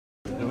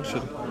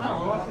Sorry.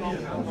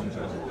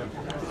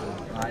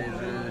 Hij is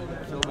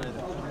veel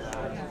beter.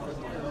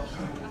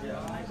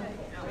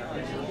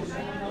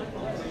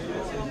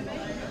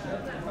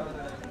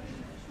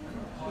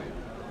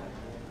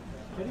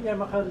 Jij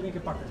mag de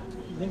linker pakken.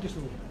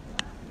 Linkerstoel.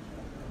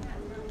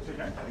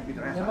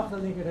 Jij mag de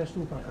linker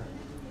stoel pakken.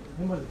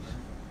 Helemaal links.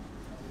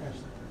 Eerst.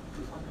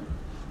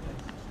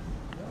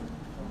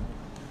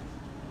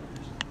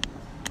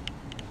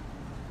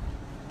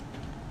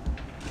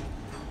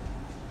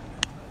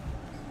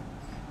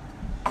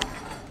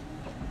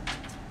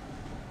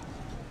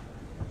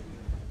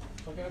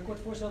 Zal ik even kort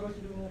voorstellen wat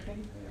je doet,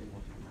 Gerry?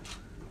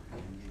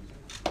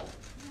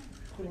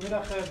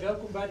 Goedemiddag,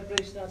 welkom bij de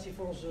presentatie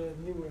voor onze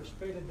nieuwe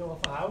speler Doan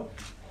Van Hậu.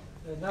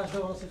 Naast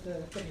Doan zit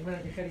technisch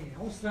manager Gerry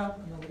Hanstra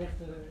en aan de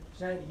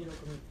rechterzijde hier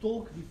ook een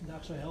tolk die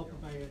vandaag zal helpen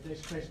bij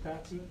deze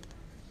presentatie.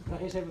 Ik ga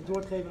eerst even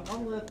doorgeven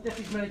aan de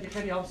technisch manager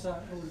Gerry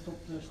Hanstra over de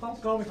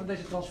totstandkoming van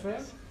deze transfer.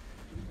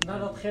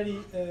 Nadat Gerry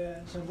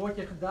zijn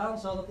woordje heeft gedaan,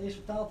 zal dat eerst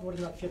vertaald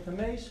worden naar het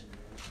Vietnamees.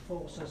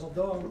 Vervolgens zal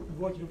Doan een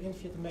woordje doen in het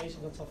Vietnamees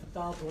en dat zal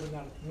vertaald worden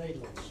naar het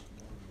Nederlands.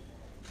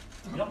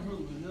 Ja.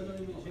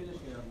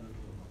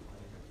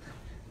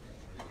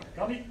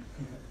 Kan niet?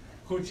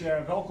 Goed,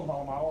 welkom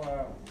allemaal.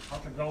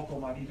 Hartelijk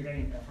welkom aan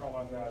iedereen en vooral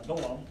aan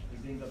Doan.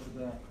 Ik denk dat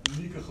het een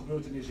unieke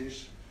gebeurtenis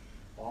is.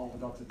 Behalve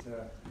dat het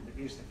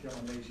de eerste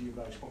Vietnamese hier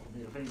bij Sport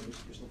Heerenveen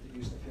is dat de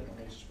eerste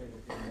Vietnamese speler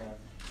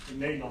in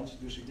Nederland.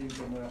 Dus ik denk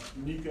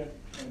een unieke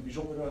en een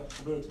bijzondere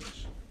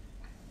gebeurtenis.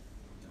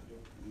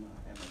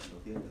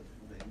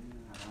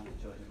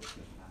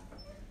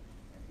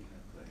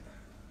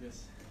 Yes.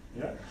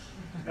 Ja?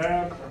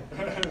 Dat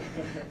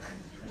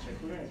is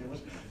goed,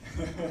 jongens.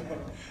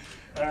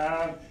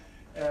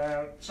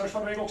 Zoals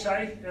Van de Week ook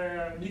zei,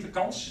 unieke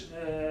kans.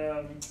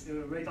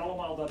 We weten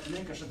allemaal dat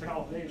linker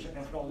centraal verdediger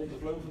en vooral linker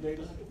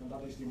vleugelverdediger, en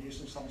dat is in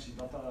eerste instantie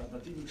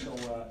dat die niet zo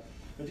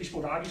dat die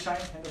sporadisch zijn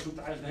en dat doet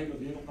eigenlijk de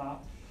hele wereld na.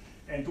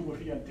 En toen we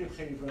via een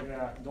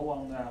tipgever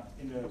Doan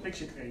in de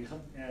picture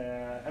kregen,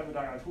 hebben we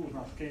daar uitvoerig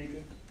naar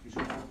gekeken. Je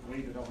zult ook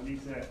weten dat we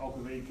niet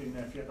elke week in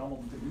Vietnam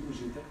op de tribune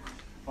zitten.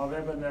 Maar we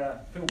hebben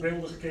veel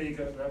beelden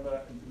gekeken, we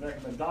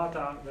werken met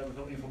data, we hebben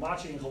veel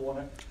informatie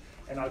ingewonnen.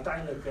 En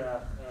uiteindelijk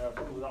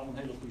vonden we dan een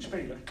hele goede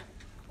speler.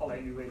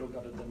 Alleen u weet ook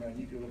dat het een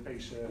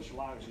niet-Europees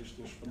salaris is,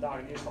 dus vandaar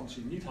in eerste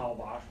instantie niet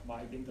haalbaar.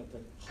 Maar ik denk dat de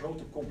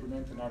grote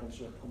complimenten naar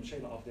onze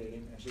commerciële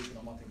afdeling, en zeker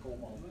naar Martin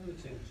Koolman,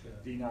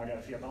 die naar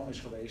Vietnam is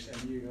geweest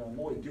en hier een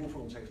mooie deal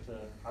voor ons heeft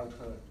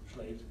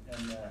uitgesleept. En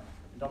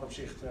in dat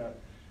opzicht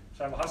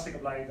zijn we hartstikke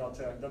blij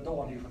dat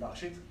Doan hier vandaag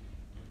zit.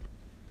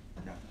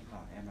 Dạ, còn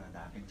em là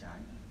đá cánh trái,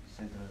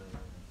 center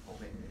hậu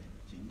vệ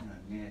chính, là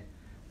nghe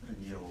rất là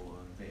nhiều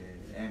về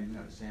em,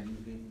 là xem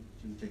những cái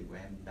chương trình của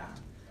em đá.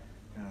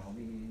 Có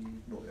cái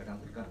đội đang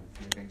rất cần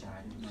phía cánh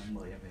trái,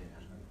 mời em về.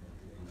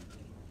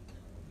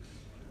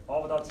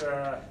 Behalve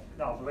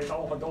dat, we weten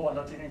allemaal van Doan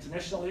dat hij een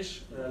international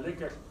is,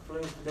 linker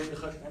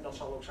vleugelverdediger en dat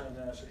zal ook zijn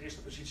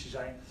eerste positie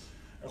zijn.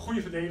 Een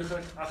goede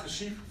verdediger,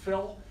 agressief,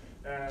 fel,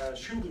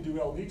 schuwt het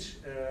duel niet.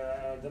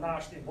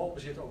 Daarnaast in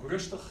balbezit ook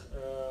rustig,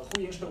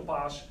 goede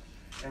inspeelpaas.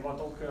 En wat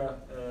ook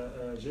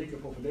zeker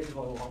voor verdedigers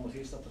wel heel handig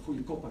is, dat het een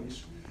goede kopper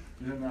is.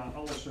 Dus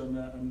alles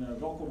een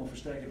welkome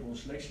versterking voor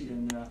onze selectie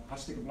en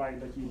hartstikke blij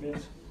dat je hier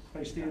bent.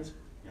 Gefeliciteerd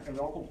en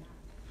welkom.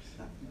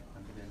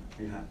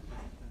 Ja.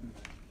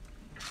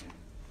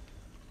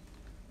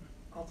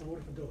 Altijd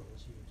woorden van Doan.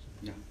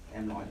 Dạ,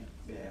 em nói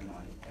thì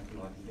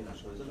biết là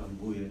tôi rất là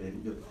vui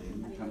đến được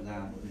tham gia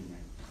đội hình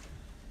này.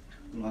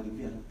 Nói tiếng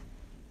Việt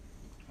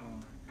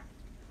không?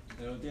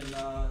 Đầu tiên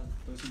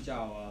tôi xin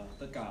chào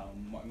tất cả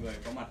mọi người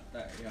có mặt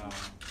tại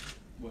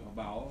buổi họp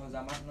báo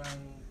ra mắt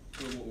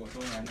câu lạc bộ của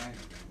tôi ngày hôm nay.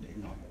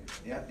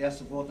 Het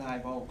eerste woord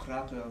hij wou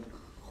graag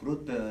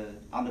groeten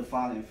aan de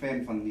fan en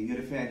fan van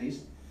Heerenveen is.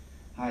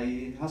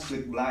 Hij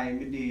hartstikke blij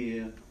met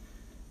die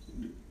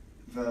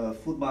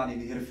voetbal in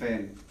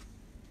Heerenveen.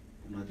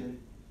 Nói thế.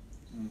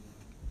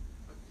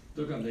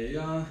 Tôi cảm thấy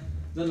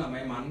rất là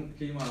may mắn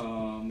khi mà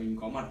mình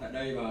có mặt tại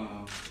đây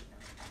và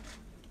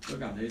tôi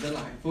cảm thấy rất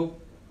là hạnh phúc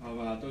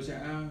và tôi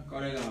sẽ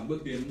coi đây là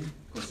bước tiến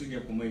của sự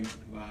nghiệp của mình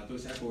và tôi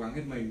sẽ cố gắng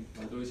hết mình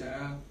và tôi sẽ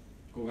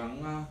cố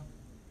gắng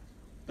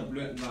tập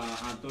luyện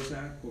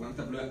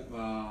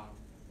và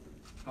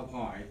học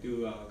hỏi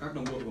từ các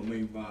đồng đội của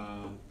mình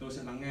và tôi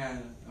sẽ lắng nghe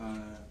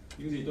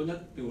những gì tốt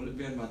nhất từ huấn luyện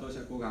viên và tôi sẽ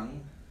cố gắng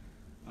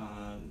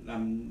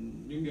làm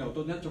những điều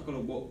tốt nhất cho câu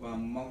lạc bộ và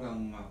mong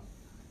rằng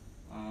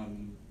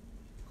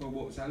câu lạc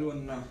bộ sẽ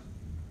luôn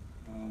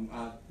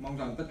mong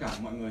rằng tất cả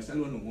mọi người sẽ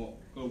luôn ủng hộ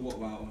câu lạc bộ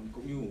và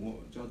cũng như ủng hộ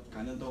cho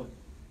cá nhân tôi.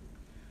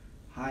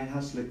 Hij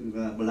hartstikke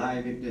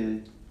blij met de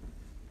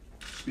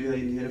spelen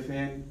in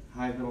Heerenveen.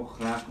 Hij wil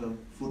graag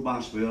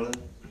voetbal spelen.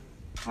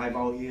 Hij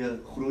wou hier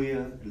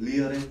groeien,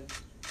 leren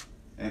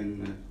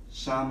en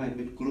samen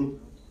met de club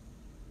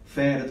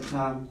verder te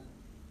gaan,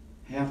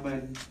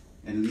 helpen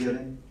en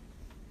leren.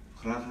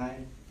 Graag hij.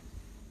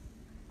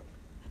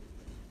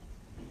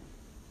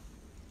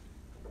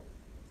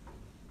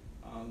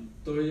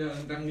 Tôi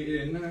đang nghĩ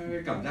đến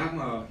cái cảm giác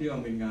mà khi mà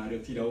mình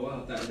được thi đấu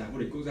tại giải vô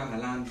địch quốc gia Hà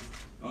Lan,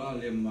 đó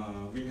là niềm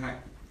vinh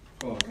hạnh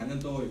của cá nhân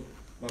tôi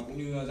và cũng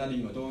như gia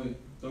đình của tôi.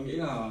 Tôi nghĩ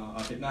là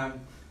ở Việt Nam,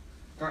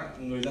 các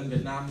người dân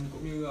Việt Nam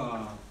cũng như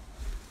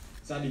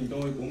gia đình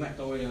tôi, bố mẹ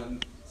tôi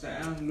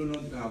sẽ luôn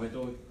luôn tự hào về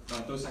tôi và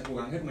tôi sẽ cố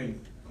gắng hết mình,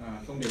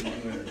 không để mọi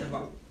người thất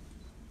vọng.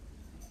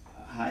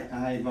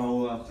 Hij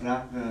wou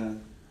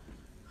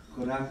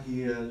graag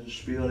hier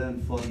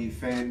spelen voor die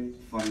fan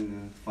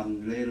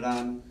van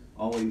Nederland,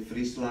 al in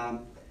Friesland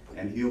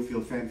en heel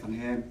veel fan van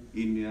hem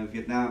in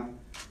Vietnam.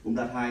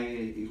 Omdat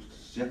hij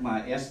zeg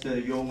maar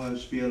eerste jongen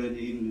spelen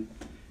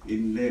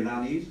in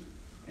Nederland is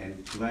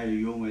en tweede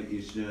jongen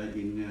is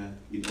in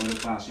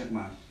Europa zeg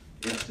maar.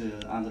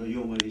 Eerste andere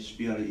jongen is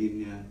spelen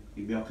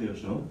in België of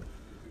zo.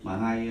 Maar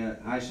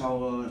hij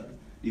zou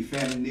die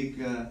fan niet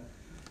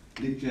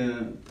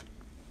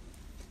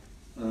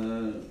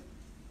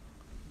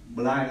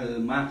blij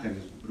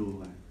maken,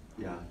 broer.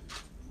 Ja.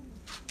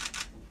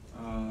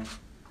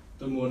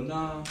 Tôi muốn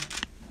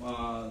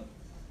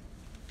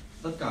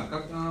tất cả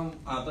các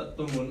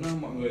tôi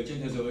muốn mọi người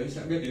trên thế giới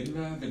sẽ biết đến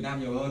Việt Nam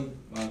nhiều hơn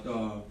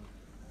và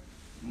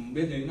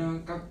biết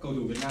đến các cầu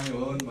thủ Việt Nam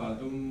nhiều hơn, và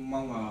tôi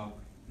mong là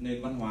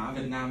nền văn hóa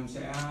Việt Nam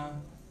sẽ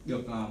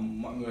được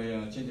mọi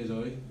người trên thế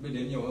giới biết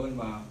đến nhiều hơn,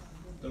 và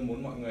tôi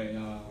muốn mọi người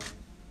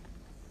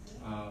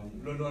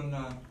luôn luôn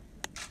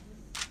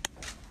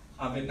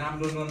Việt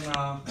Nam luôn luôn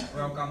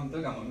welcome tất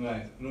cả mọi người,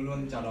 luôn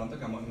luôn chào đón tất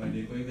cả mọi người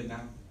đến với Việt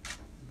Nam.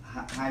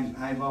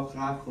 Hij wou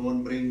graag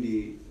gewoon brengen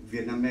die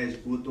Vietnamese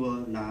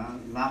cultuur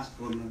laat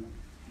gewoon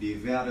die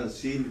wereld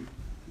zien.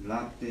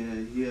 Laat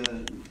hier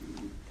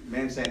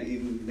mensen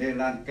in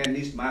Nederland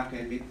kennis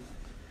maken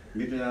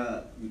met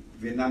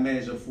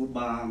Vietnamese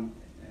voetbal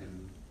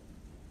en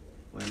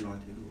wat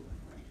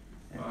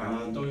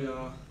nooit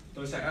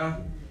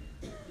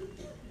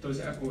tôi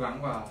sẽ cố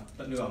gắng và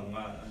tận hưởng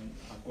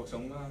cuộc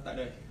sống tại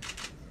đây.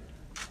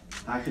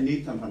 Hij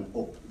geniet van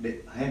op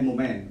het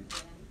moment.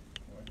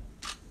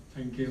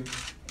 Thank you.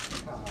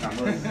 Cảm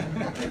ơn.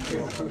 Thank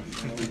you.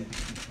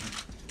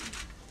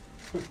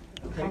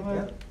 Gaan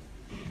we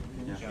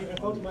een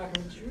foto maken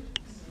met het shirt?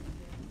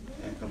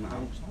 Em cầm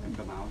áo. Em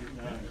cầm áo.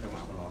 Cầm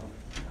áo của nó.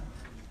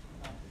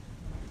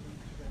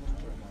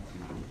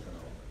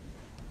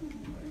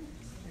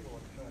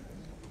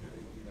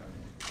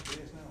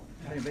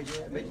 Een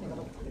beetje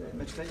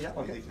met z'n tweeën, ja?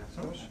 Oké.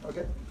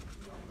 Oké.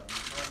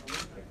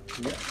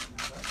 Ja.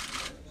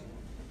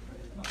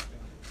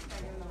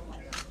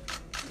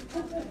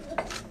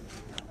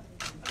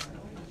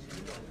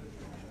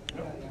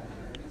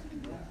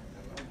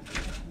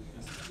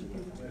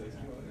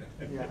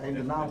 Ja, even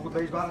de naam goed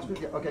leesbaar is goed.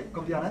 Ja, oké,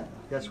 komt die aan hè?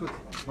 Ja, is goed.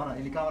 Mannen,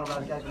 in die camera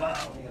blijven kijken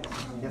maar.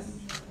 Yes.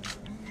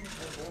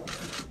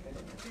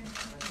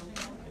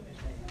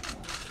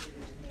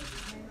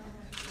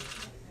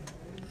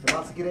 De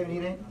laatste keer even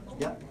hierheen.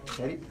 Ja,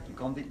 Harry, je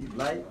kan dit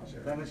blij.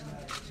 Dennis,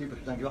 super,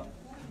 dankjewel.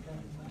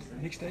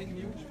 Niks tegen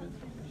nieuws.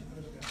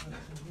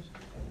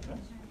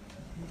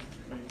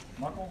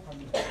 Makkel, gaan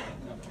we.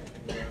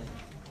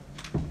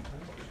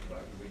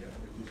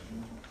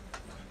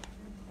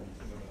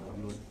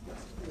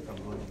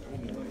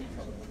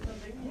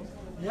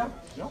 Ja?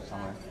 Ja?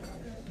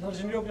 Dan is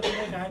er nu ook de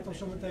gelegenheid om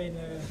zo meteen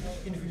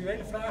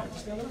individuele vragen te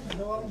stellen.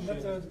 Doan,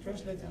 met de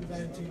translator erbij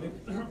natuurlijk.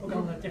 Ook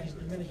aan de technische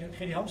manager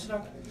Gerry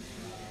Hamstrak.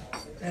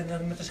 En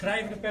dan met de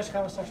schrijvende pers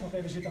gaan we straks nog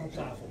even zitten aan de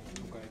tafel.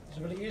 Dus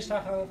we willen eerst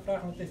vragen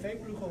aan de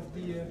tv-ploeg of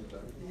die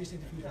eerste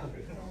interview gaan.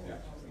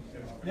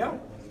 Ja?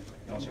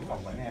 Als je van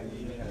bij hem,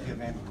 hier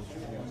bent,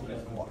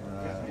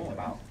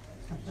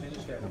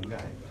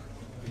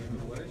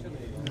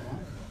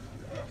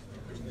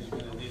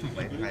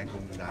 wij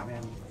komen daarmee.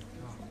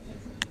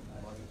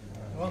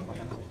 Doan,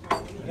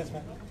 let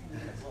maar.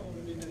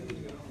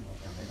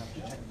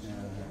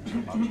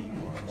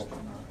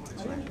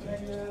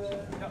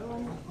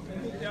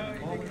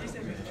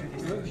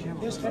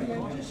 Eerst ga je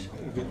eventjes.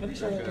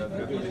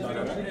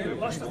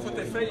 Lastig voor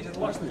tv is het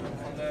lastig.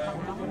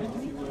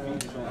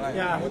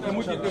 Ja, Dan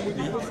moet je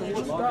woord voor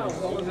woord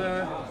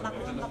vertalen.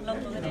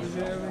 Anders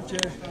een beetje.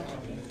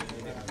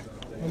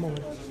 een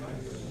moment.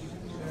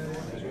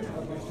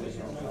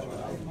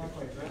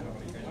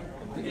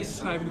 De eerste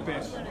schrijvende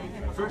pers.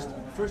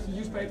 First the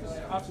newspapers,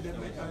 after that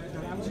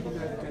daarna misschien de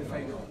tv.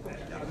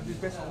 Ja, dat is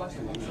best wel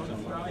lastig om zo'n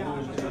verhaal te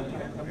doen.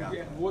 Dan moet je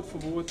echt woord voor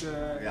woord,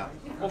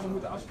 of we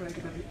moeten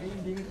afspreken dat je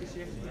één ding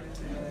zegt.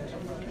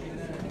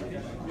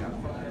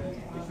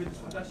 Ik vind het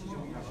fantastisch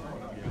om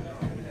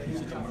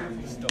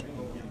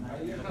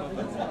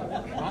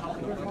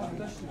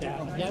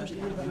Ja, jij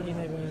misschien even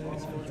innemen.